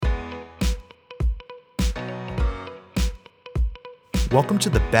Welcome to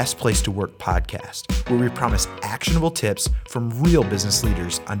the Best Place to Work podcast, where we promise actionable tips from real business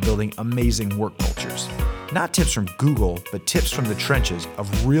leaders on building amazing work cultures. Not tips from Google, but tips from the trenches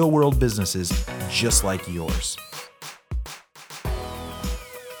of real-world businesses just like yours.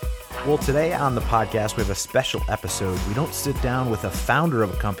 Well, today on the podcast, we have a special episode. We don't sit down with a founder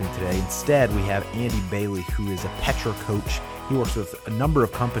of a company today. Instead, we have Andy Bailey, who is a Petra coach. He works with a number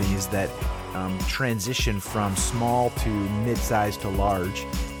of companies that transition from small to mid-sized to large,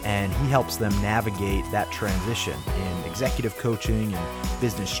 and he helps them navigate that transition in executive coaching and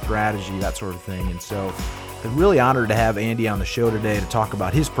business strategy, that sort of thing. And so I'm really honored to have Andy on the show today to talk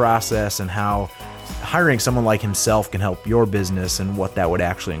about his process and how hiring someone like himself can help your business and what that would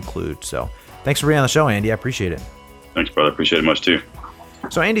actually include. So thanks for being on the show, Andy. I appreciate it. Thanks, brother. Appreciate it much too.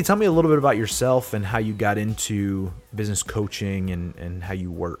 So Andy, tell me a little bit about yourself and how you got into business coaching and how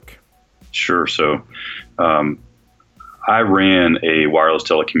you work. Sure. So I ran a wireless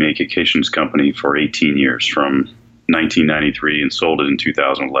telecommunications company for 18 years from 1993 and sold it in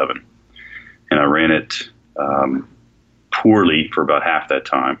 2011. And I ran it poorly for about half that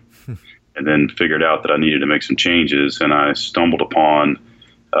time and then figured out that I needed to make some changes. And I stumbled upon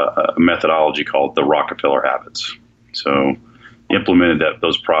a methodology called the Rockefeller Habits. So implemented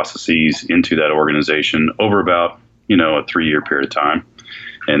those processes into that organization over about, a 3-year period of time,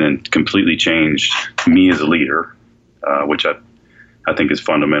 and then completely changed me as a leader, which I think is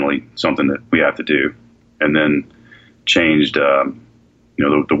fundamentally something that we have to do, and then changed, the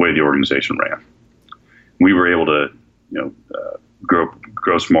way the organization ran. We were able to, grow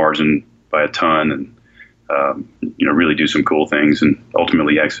gross margin by a ton and, really do some cool things and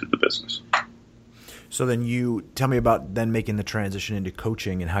ultimately exit the business. So then you tell me about then making the transition into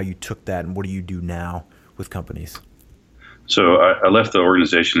coaching and how you took that and what do you do now with companies? So I left the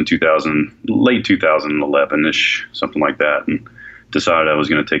organization in late 2011-ish, something like that, and decided I was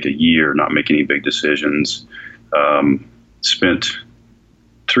going to take a year, not make any big decisions. Spent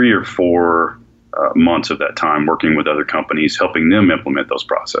 3 or 4 months of that time working with other companies, helping them implement those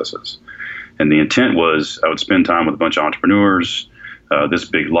processes. And the intent was I would spend time with a bunch of entrepreneurs. This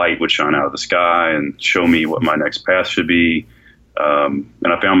big light would shine out of the sky and show me what my next path should be. And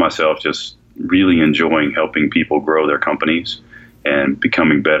I found myself just really enjoying helping people grow their companies and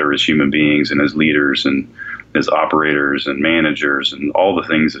becoming better as human beings and as leaders and as operators and managers and all the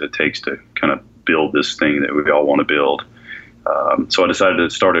things that it takes to kind of build this thing that we all want to build. So I decided to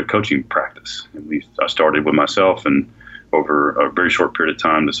start a coaching practice. And I started with myself, and over a very short period of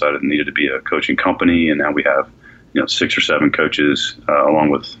time decided it needed to be a coaching company. And now we have 6 or 7 coaches,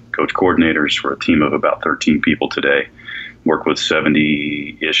 along with coach coordinators for a team of about 13 people today. Work with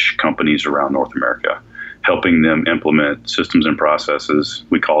 70-ish companies around North America, helping them implement systems and processes.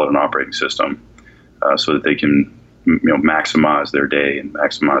 We call it an operating system, so that they can maximize their day and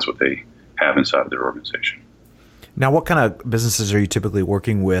maximize what they have inside of their organization. Now, what kind of businesses are you typically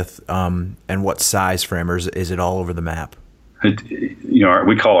working with, and what size frame, or is it all over the map?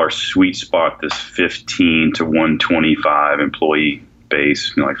 We call our sweet spot this 15 to 125 employee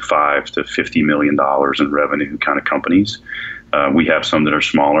base, like $5 to $50 million in revenue kind of companies. We have some that are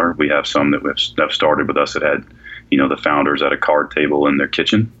smaller. We have some that have started with us that had, the founders at a card table in their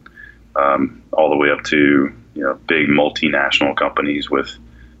kitchen, all the way up to, big multinational companies with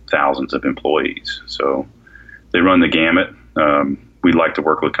thousands of employees. So they run the gamut. We like to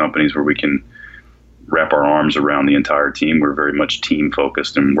work with companies where we can wrap our arms around the entire team. We're very much team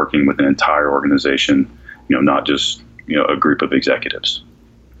focused and working with an entire organization, not just a group of executives.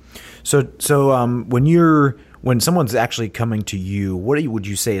 So when someone's actually coming to you, what would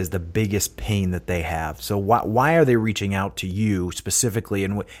you say is the biggest pain that they have? So why are they reaching out to you specifically,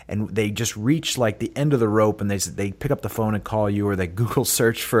 and they just reach like the end of the rope and they pick up the phone and call you, or they Google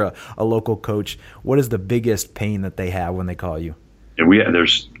search for a local coach? What is the biggest pain that they have when they call you? Yeah,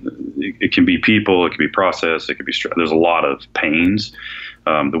 it can be people, it can be process, it could be there's a lot of pains.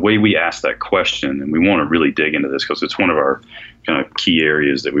 The way we ask that question, and we want to really dig into this because it's one of our kind of key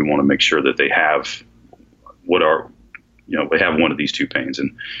areas that we want to make sure that they have they have one of these 2 pains.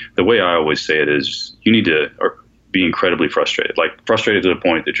 And the way I always say it is you need to be incredibly frustrated, like frustrated to the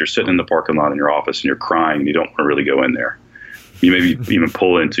point that you're sitting in the parking lot in your office and you're crying and you don't want to really go in there. You maybe even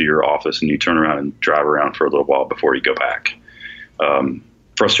pull into your office and you turn around and drive around for a little while before you go back.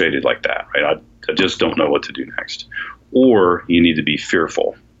 Frustrated like that, right? I just don't know what to do next. Or you need to be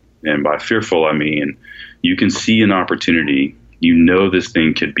fearful. And by fearful, I mean, you can see an opportunity, this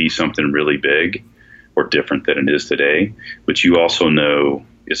thing could be something really big or different than it is today, but you also know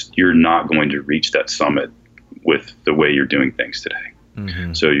you're not going to reach that summit with the way you're doing things today.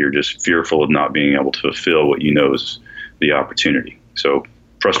 Mm-hmm. So you're just fearful of not being able to fulfill what you know is the opportunity. So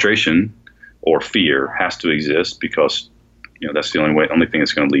frustration or fear has to exist because that's the only thing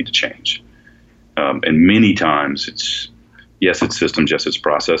that's going to lead to change. And many times it's systems, yes, it's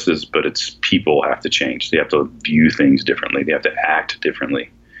processes, but it's people have to change. They have to view things differently. They have to act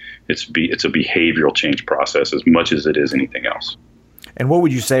differently. It's a behavioral change process as much as it is anything else. And what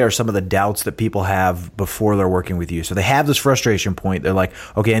would you say are some of the doubts that people have before they're working with you? So they have this frustration point. They're like,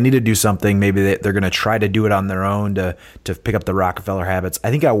 okay, I need to do something. Maybe they're going to try to do it on their own to pick up the Rockefeller habits.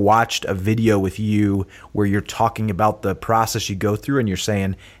 I think I watched a video with you where you're talking about the process you go through and you're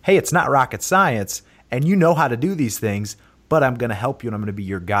saying, hey, it's not rocket science and you know how to do these things, but I'm going to help you and I'm going to be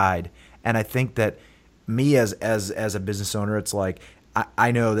your guide. And I think that me as a business owner, it's like,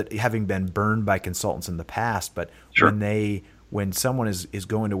 I know that having been burned by consultants in the past, but sure. When someone is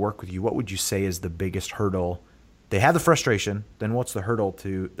going to work with you, what would you say is the biggest hurdle? They have the frustration, then what's the hurdle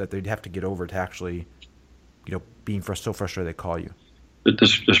that they'd have to get over to actually, being so frustrated they call you?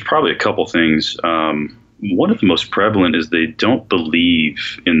 There's probably a couple things. One of the most prevalent is they don't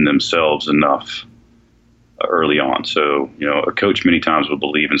believe in themselves enough early on. So, a coach many times will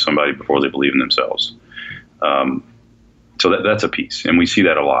believe in somebody before they believe in themselves. So that's a piece. And we see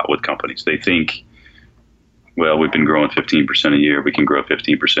that a lot with companies. They think, well, we've been growing 15% a year. We can grow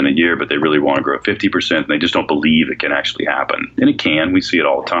 15% a year, but they really want to grow 50%. And they just don't believe it can actually happen. And it can. We see it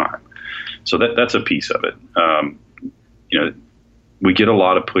all the time. So that's a piece of it. We get a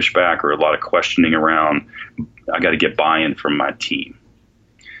lot of pushback or a lot of questioning around, I got to get buy-in from my team.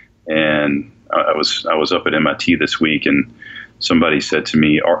 And I was up at MIT this week, and somebody said to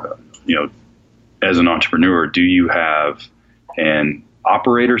me, as an entrepreneur, do you have an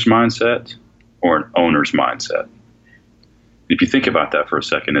operator's mindset or an owner's mindset? If you think about that for a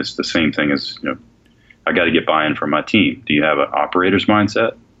second, it's the same thing as, I got to get buy-in from my team. Do you have an operator's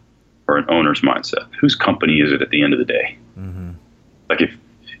mindset or an owner's mindset? Whose company is it at the end of the day? Mm-hmm. Like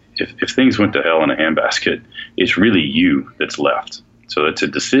if things went to hell in a handbasket, it's really you that's left. So it's a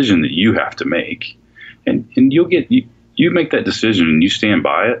decision that you have to make, and you make that decision and you stand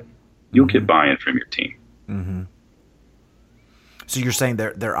by it, you'll get buy-in from your team. Mm-hmm. So you're saying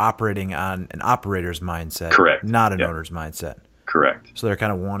they're operating on an operator's mindset, correct? Not an owner's mindset, correct? So they're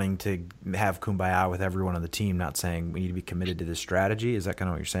kind of wanting to have kumbaya with everyone on the team, not saying we need to be committed to this strategy. Is that kind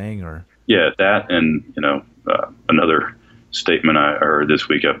of what you're saying, or? Yeah, that, and another statement I heard this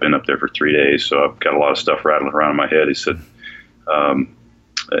week. I've been up there for 3 days, so I've got a lot of stuff rattling around in my head. He said,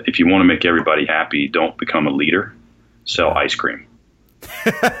 if you want to make everybody happy, don't become a leader. Sell ice cream.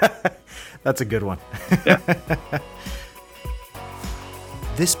 That's a good one. Yeah.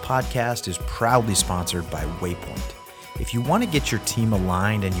 This podcast is proudly sponsored by Waypoint. If you want to get your team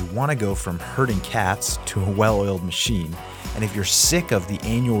aligned and you want to go from herding cats to a well-oiled machine, and if you're sick of the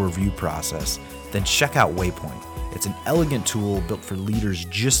annual review process, then check out Waypoint. It's an elegant tool built for leaders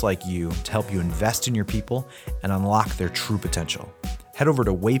just like you to help you invest in your people and unlock their true potential. Head over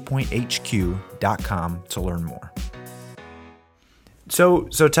to waypointhq.com to learn more. So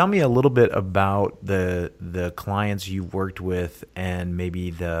tell me a little bit about the clients you've worked with and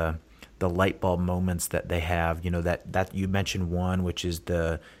maybe the light bulb moments that they have. That you mentioned one, which is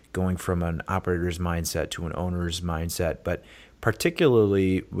the going from an operator's mindset to an owner's mindset, but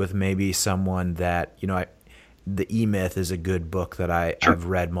particularly with maybe someone that, The E-Myth is a good book that I've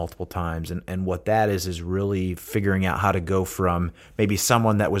read multiple times, and what that is really figuring out how to go from maybe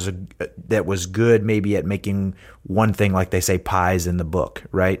someone that was good maybe at making one thing, like they say pies in the book,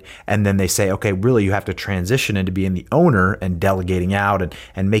 right? And then they say, okay, really you have to transition into being the owner and delegating out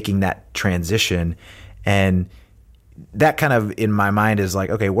and making that transition. And that kind of in my mind is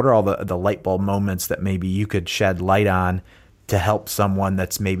like, okay, what are all the light bulb moments that maybe you could shed light on to help someone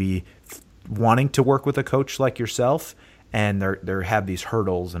that's maybe wanting to work with a coach like yourself, and they have these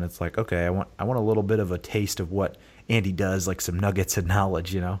hurdles, and it's like, okay, I want a little bit of a taste of what Andy does, like some nuggets of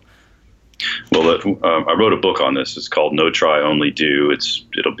knowledge, Well, I wrote a book on this. It's called No Try, Only Do.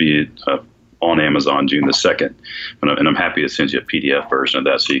 It'll be on Amazon June the 2nd, and I'm happy to send you a PDF version of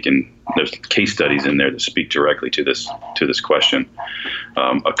that, so you can. There's case studies in there that speak directly to this question.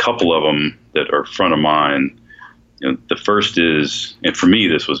 A couple of them that are front of mind. The first is, and for me,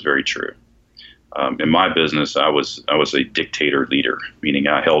 this was very true. In my business, I was a dictator leader, meaning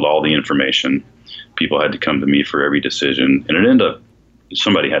I held all the information. People had to come to me for every decision, and it ended up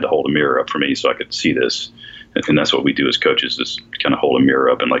somebody had to hold a mirror up for me so I could see this. And that's what we do as coaches, is kind of hold a mirror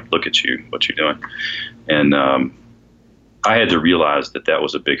up and like, look at you, what you're doing. And I had to realize that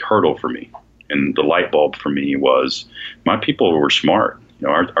was a big hurdle for me. And the light bulb for me was my people were smart.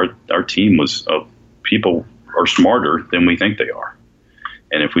 Our team was people are smarter than we think they are.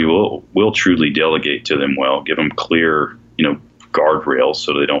 And if we will truly delegate to them well, give them clear, guardrails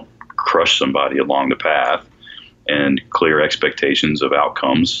so they don't crush somebody along the path, and clear expectations of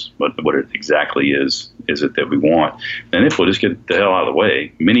outcomes, what it exactly is it that we want. And if we'll just get the hell out of the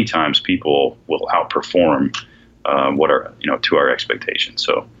way, many times people will outperform to our expectations.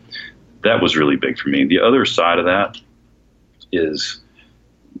 So that was really big for me. The other side of that is,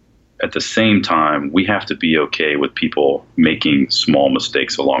 at the same time, we have to be okay with people making small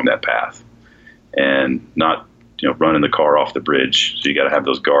mistakes along that path and not, running the car off the bridge. So you got to have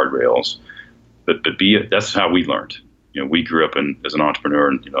those guardrails. But that's how we learned. We grew up as an entrepreneur,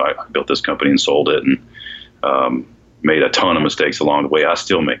 and I built this company and sold it, and made a ton of mistakes along the way. I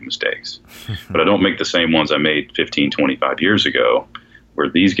still make mistakes, but I don't make the same ones I made 15, 25 years ago, where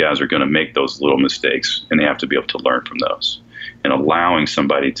these guys are going to make those little mistakes, and they have to be able to learn from those. And allowing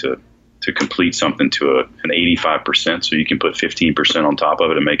somebody to complete something to an 85% so you can put 15% on top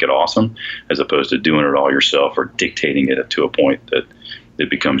of it and make it awesome, as opposed to doing it all yourself or dictating it to a point that it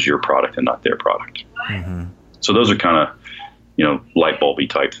becomes your product and not their product. Mm-hmm. So those are kind of, light bulby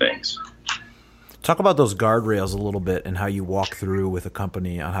type things. Talk about those guardrails a little bit and how you walk through with a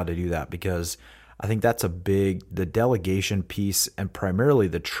company on how to do that, because I think that's the delegation piece and primarily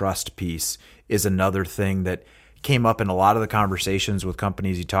the trust piece is another thing that came up in a lot of the conversations with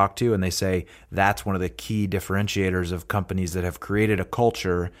companies you talk to, and they say that's one of the key differentiators of companies that have created a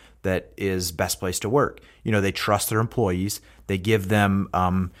culture that is best place to work. They trust their employees. They give them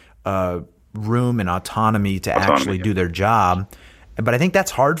room and autonomy to actually do their job. But I think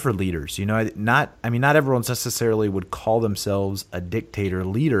that's hard for leaders. Not everyone necessarily would call themselves a dictator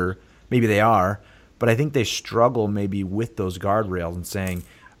leader. Maybe they are, but I think they struggle maybe with those guardrails and saying,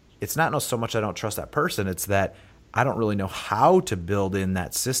 it's not so much I don't trust that person. It's that I don't really know how to build in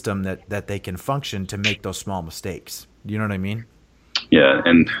that system that they can function to make those small mistakes. Do you know what I mean? Yeah.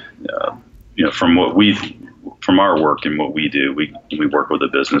 And, from our work and what we do, we work with a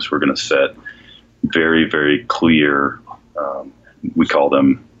business. We're going to set very, very clear, we call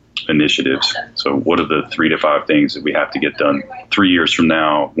them initiatives. So what are the 3 to 5 things that we have to get done 3 years from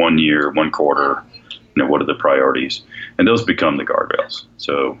now, 1 year, 1 quarter? What are the priorities? And those become the guardrails.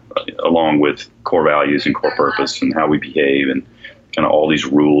 So along with core values and core purpose and how we behave and kind of all these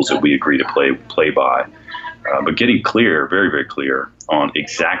rules that we agree to play by. But getting clear, very, very clear on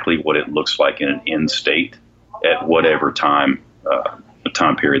exactly what it looks like in an end state at whatever time, the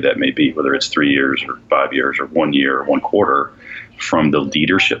time period that may be, whether it's 3 years or 5 years or 1 year or 1 quarter. From the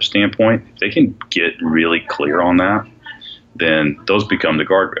leadership standpoint, if they can get really clear on that, then those become the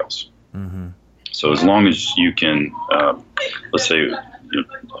guardrails. Mm-hmm. So as long as you can, let's say,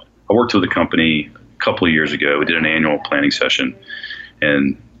 I worked with a company a couple of years ago. We did an annual planning session,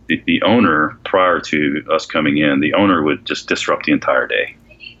 and the owner, prior to us coming in, the owner would just disrupt the entire day.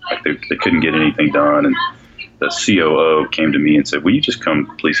 Like they couldn't get anything done, and the COO came to me and said, "Will you just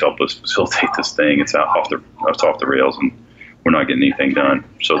come, please help us facilitate this thing? It's off the rails, and we're not getting anything done."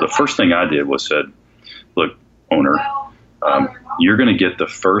 So the first thing I did was said, "Look, owner, you're going to get the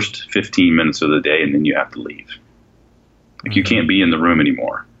first 15 minutes of the day, and then you have to leave. Like, you can't be in the room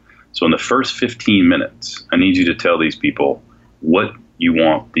anymore. So in the first 15 minutes, I need you to tell these people what you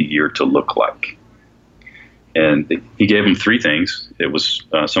want the year to look like." And he gave them 3 things. It was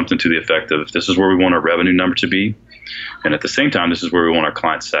something to the effect of, this is where we want our revenue number to be. And at the same time, this is where we want our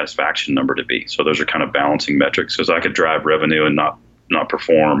client satisfaction number to be. So those are kind of balancing metrics, because I could drive revenue and not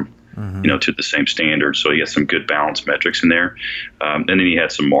perform to the same standard. So he has some good balance metrics in there. And then he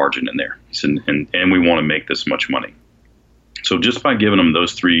had some margin in there. He said, and we want to make this much money. So just by giving them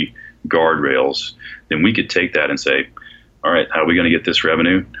those 3 guardrails, then we could take that and say, all right, how are we going to get this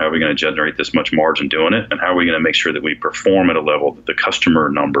revenue? How are we going to generate this much margin doing it? And how are we going to make sure that we perform at a level that the customer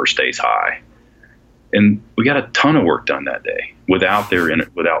number stays high? And we got a ton of work done that day without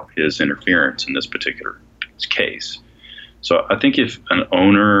his interference in this particular case. So I think if an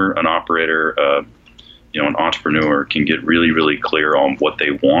owner, an operator, an entrepreneur can get really, really clear on what they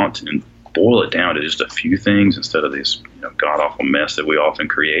want and boil it down to just a few things instead of this god-awful mess that we often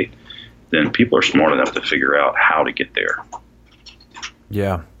create, then people are smart enough to figure out how to get there.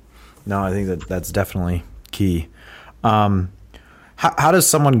 Yeah. No, I think that's definitely key. How does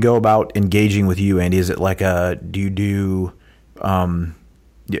someone go about engaging with you, Andy? Is it like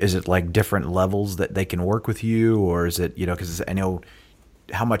is it like different levels that they can work with you, or is it, because I know,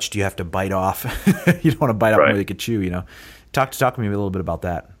 how much do you have to bite off? You don't want to bite off more than you could chew, Talk to me a little bit about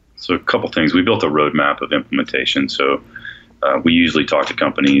that. So a couple things. We built a roadmap of implementation. So we usually talk to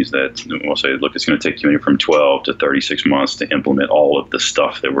companies that will say, look, it's going to take you from 12 to 36 months to implement all of the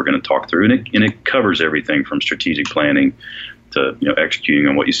stuff that we're going to talk through. And it covers everything from strategic planning to executing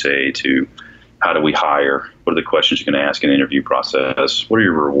on what you say to how do we hire? What are the questions you're going to ask in an interview process? What are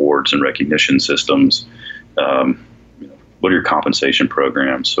your rewards and recognition systems? What are your compensation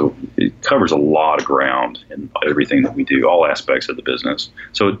programs? So it covers a lot of ground in everything that we do, all aspects of the business.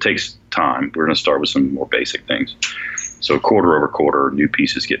 So it takes time. We're going to start with some more basic things. So quarter over quarter, new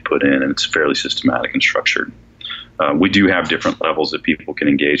pieces get put in, and it's fairly systematic and structured. We do have different levels that people can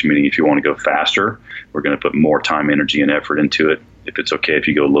engage, meaning if you want to go faster, we're going to put more time, energy, and effort into it. If it's okay if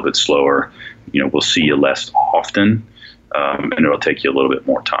you go a little bit slower, we'll see you less often, and it'll take you a little bit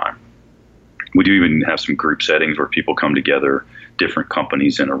more time. We do even have some group settings where people come together, different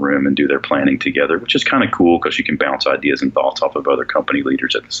companies in a room, and do their planning together, which is kind of cool because you can bounce ideas and thoughts off of other company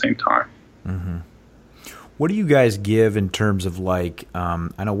leaders at the same time. Mm-hmm. What do you guys give in terms of I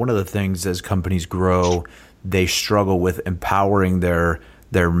know one of the things as companies grow, they struggle with empowering their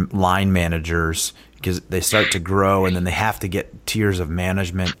line managers because they start to grow and then they have to get tiers of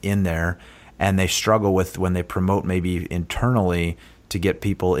management in there, and they struggle with when they promote maybe internally to get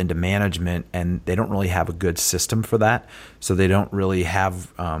people into management, and they don't really have a good system for that. So they don't really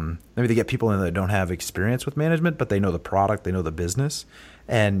have, maybe they get people in that don't have experience with management, but they know the product, they know the business.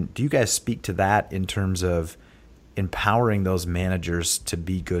 And do you guys speak to that in terms of empowering those managers to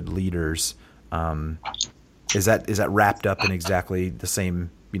be good leaders? Is that wrapped up in exactly the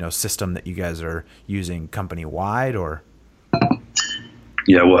same, system that you guys are using company wide, or?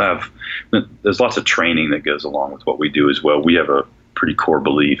 Yeah, there's lots of training that goes along with what we do as well. We have a pretty core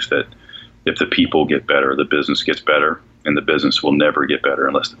belief that if the people get better, the business gets better, and the business will never get better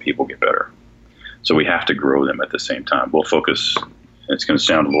unless the people get better. So we have to grow them at the same time. We'll focus, it's going to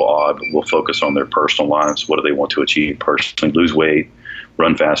sound a little odd, but we'll focus on their personal lives. What do they want to achieve personally? Lose weight,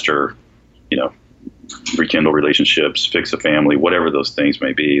 run faster, rekindle relationships, fix a family, whatever those things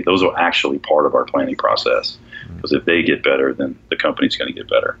may be. Those are actually part of our planning process, because if they get better, then the company's going to get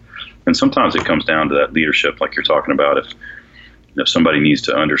better. And sometimes it comes down to that leadership like you're talking about. If somebody needs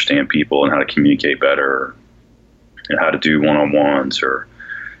to understand people and how to communicate better, and how to do one-on-ones, or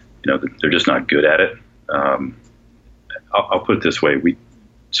they're just not good at it. I'll put it this way: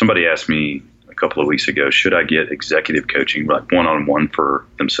 somebody asked me a couple of weeks ago, should I get executive coaching, like one-on-one for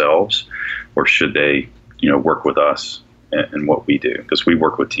themselves, or should they, work with us and what we do? Because we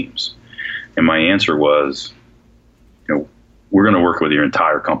work with teams. And my answer was, we're going to work with your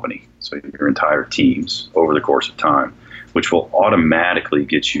entire company, so your entire teams over the course of time, which will automatically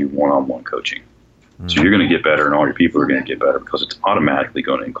get you one-on-one coaching. So you're going to get better, and all your people are going to get better because it's automatically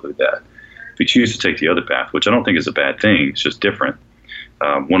going to include that. If you choose to take the other path, which I don't think is a bad thing, it's just different.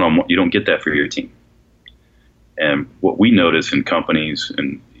 One-on-one, you don't get that for your team. And what we notice in companies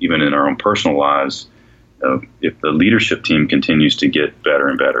and even in our own personal lives, if the leadership team continues to get better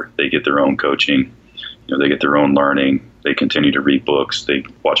and better, they get their own coaching, they get their own learning, they continue to read books, they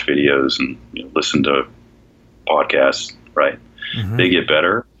watch videos and listen to podcasts, right? Mm-hmm. They get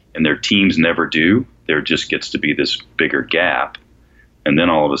better, and their teams never do. There just gets to be this bigger gap. And then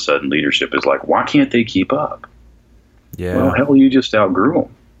all of a sudden leadership is like, why can't they keep up? Yeah. Well, hell, you just outgrew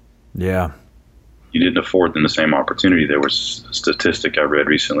them. Yeah. You didn't afford them the same opportunity. There was a statistic I read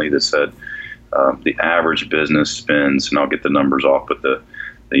recently that said the average business spends, and I'll get the numbers off, but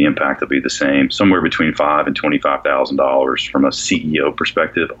the impact will be the same, somewhere between $5,000 and $25,000 from a CEO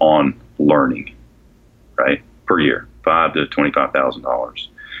perspective on learning, right, per year, $5,000 to $25,000,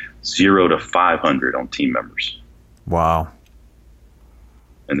 0 to 500 on team members. Wow.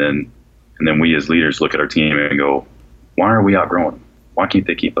 And then we as leaders look at our team and go, why are we outgrowing them? Why can't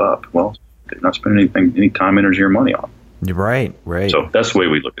they keep up? Well, they're not spending any time, energy, or money on. Right. So that's the way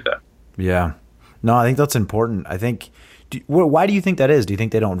we look at that. Yeah. No, I think that's important. I think, why do you think that is? Do you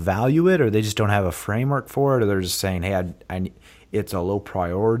think they don't value it, or they just don't have a framework for it, or they're just saying, hey, it's a low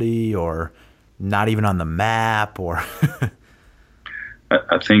priority, or not even on the map, or?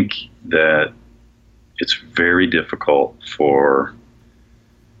 I think that it's very difficult for,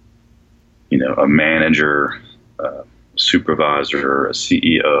 a manager, supervisor, a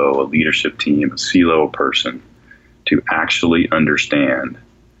CEO, a leadership team, a C-level person to actually understand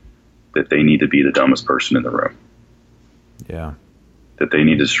that they need to be the dumbest person in the room. Yeah. That they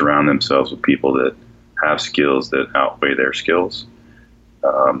need to surround themselves with people that have skills that outweigh their skills.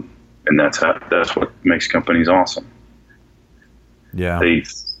 And that's what makes companies awesome. Yeah. They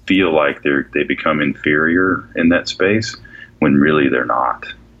feel like they become inferior in that space when really they're not.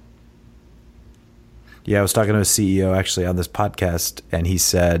 Yeah, I was talking to a CEO actually on this podcast, and he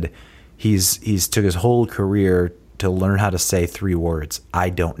said he's took his whole career to learn how to say 3 words: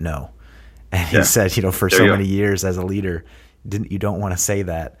 I don't know. And he said, for so many years as a leader, you don't want to say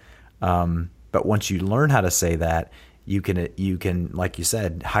that. But once you learn how to say that, you can, like you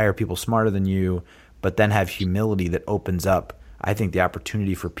said, hire people smarter than you, but then have humility that opens up, I think, the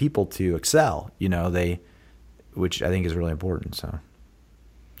opportunity for people to excel, which I think is really important. So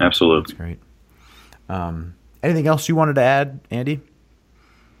absolutely. That's great. Anything else you wanted to add, Andy?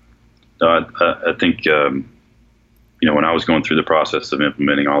 I think, when I was going through the process of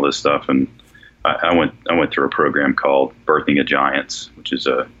implementing all this stuff, and I went through a program called Birthing a Giants, which is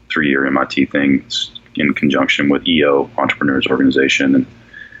a 3-year MIT thing in conjunction with EO, Entrepreneurs Organization. And,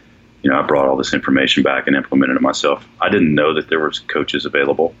 I brought all this information back and implemented it myself. I didn't know that there was coaches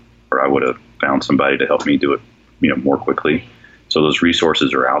available, or I would have found somebody to help me do it, more quickly. So those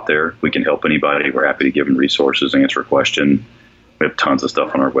resources are out there. We can help anybody. We're happy to give them resources, answer a question. We have tons of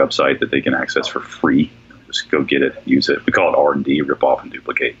stuff on our website that they can access for free. Just go get it, use it. We call it R&D, rip off and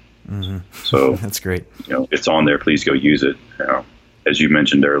duplicate. Mm-hmm. So that's great. It's on there. Please go use it. As you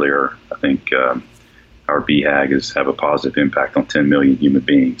mentioned earlier, I think our BHAG have a positive impact on 10 million human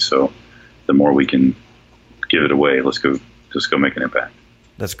beings. So the more we can give it away, let's go make an impact.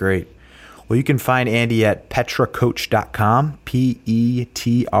 That's great. Well, you can find Andy at petracoach.com,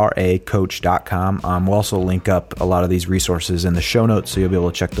 Petra coach.com. We'll also link up a lot of these resources in the show notes, so you'll be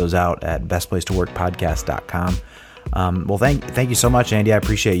able to check those out at bestplacetoworkpodcast.com. Well, thank you so much, Andy. I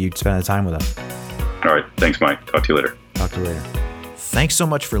appreciate you spending the time with us. All right. Thanks, Mike. Talk to you later. Talk to you later. Thanks so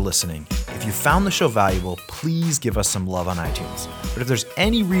much for listening. If you found the show valuable, please give us some love on iTunes. But if there's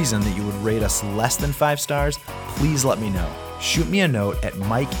any reason that you would rate us less than 5 stars, please let me know. Shoot me a note at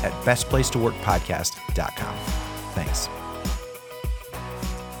mike@bestplacetoworkpodcast.com.